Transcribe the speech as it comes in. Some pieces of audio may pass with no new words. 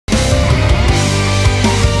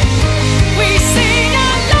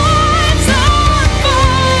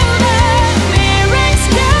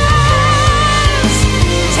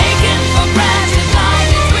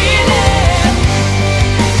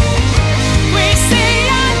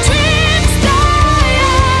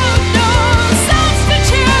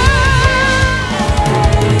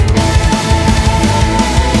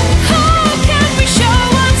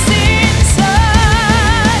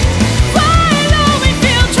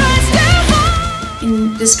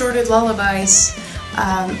Distorted Lullabies,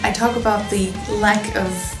 I talk about the lack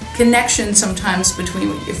of connection sometimes between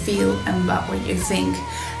what you feel and about what you think.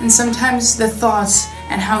 And sometimes the thoughts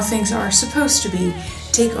and how things are supposed to be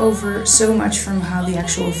take over so much from how the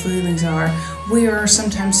actual feelings are. We are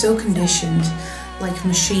sometimes so conditioned, like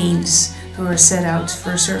machines who are set out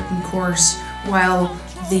for a certain course while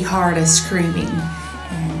the heart is screaming.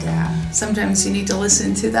 And sometimes you need to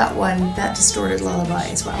listen to that one, that distorted lullaby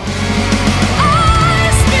as well.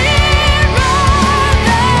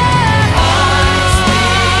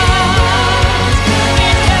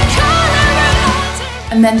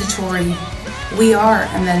 Amendatory. We are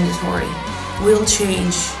amendatory. We'll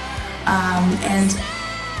change. And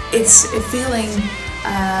it's a feeling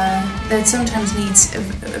that sometimes needs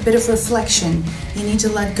a bit of reflection. You need to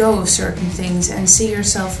let go of certain things and see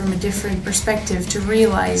yourself from a different perspective to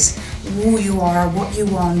realize who you are, what you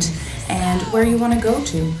want, and where you want to go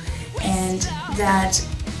to. And that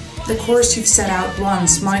the course you've set out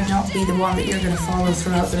once might not be the one that you're going to follow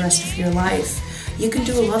throughout the rest of your life. You can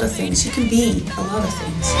do a lot of things. You can be a lot of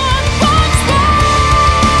things.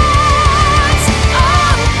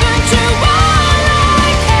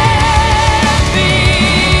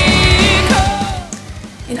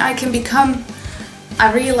 And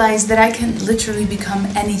I realize that I can literally become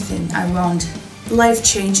anything I want. Life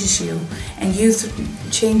changes you, and you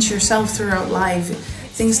change yourself throughout life.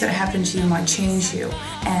 Things that happen to you might change you,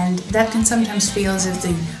 and that can sometimes feel as if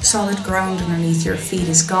the solid ground underneath your feet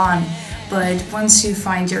is gone. But once you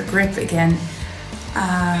find your grip again,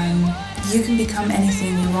 you can become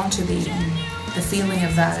anything you want to be, and the feeling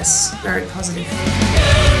of that is very positive.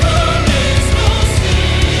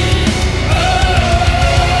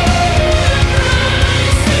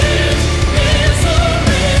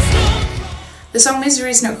 The song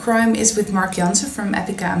Misery is No Crime is with Jansen from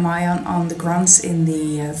EPICA and Mayan on the grunts in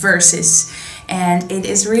the verses, and it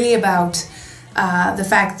is really about the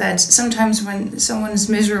fact that sometimes when someone is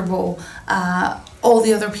miserable, all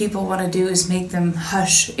the other people want to do is make them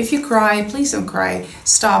hush. If you cry, please don't cry.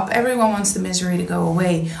 Stop. Everyone wants the misery to go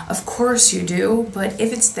away. Of course you do, but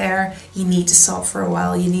if it's there, you need to stop for a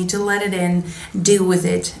while. You need to let it in, deal with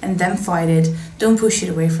it, and then fight it. Don't push it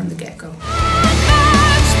away from the get-go.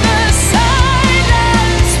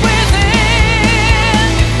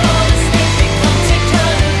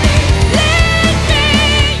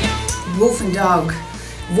 Wolf and dog.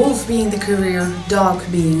 Wolf being the career, dog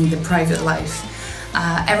being the private life.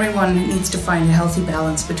 Everyone needs to find a healthy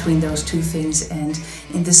balance between those two things, and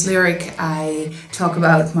in this lyric I talk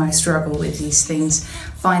about my struggle with these things,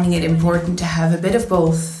 finding it important to have a bit of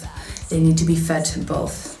both. They need to be fed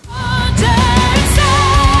both.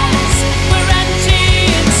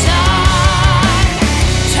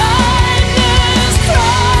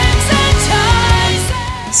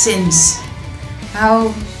 Sins.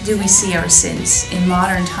 How do we see our sins in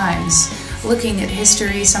modern times? Looking at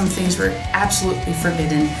history, some things were absolutely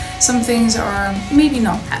forbidden. Some things are maybe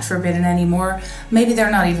not that forbidden anymore. Maybe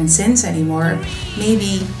they're not even sins anymore.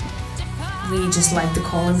 Maybe we just like to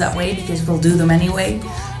call them that way because we'll do them anyway.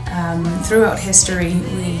 Throughout history,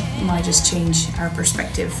 we might just change our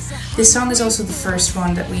perspective. This song is also the first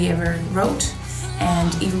one that we ever wrote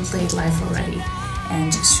and even played live already.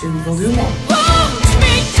 And soon we'll do more.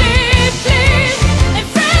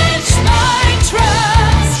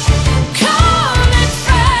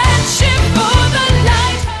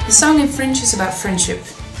 The song Infringe is about friendship.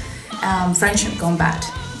 Friendship gone bad.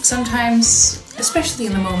 Sometimes, especially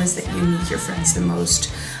in the moments that you need your friends the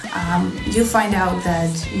most, you find out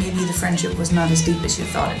that maybe the friendship was not as deep as you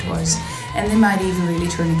thought it was, and they might even really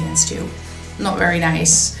turn against you. Not very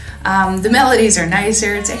nice. The melodies are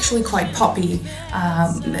nicer, it's actually quite poppy,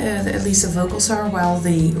 at least the vocals are, while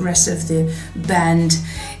the rest of the band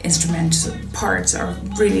instrument parts are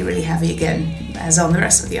really, really heavy again, as on the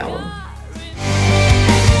rest of the album.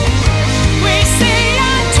 We see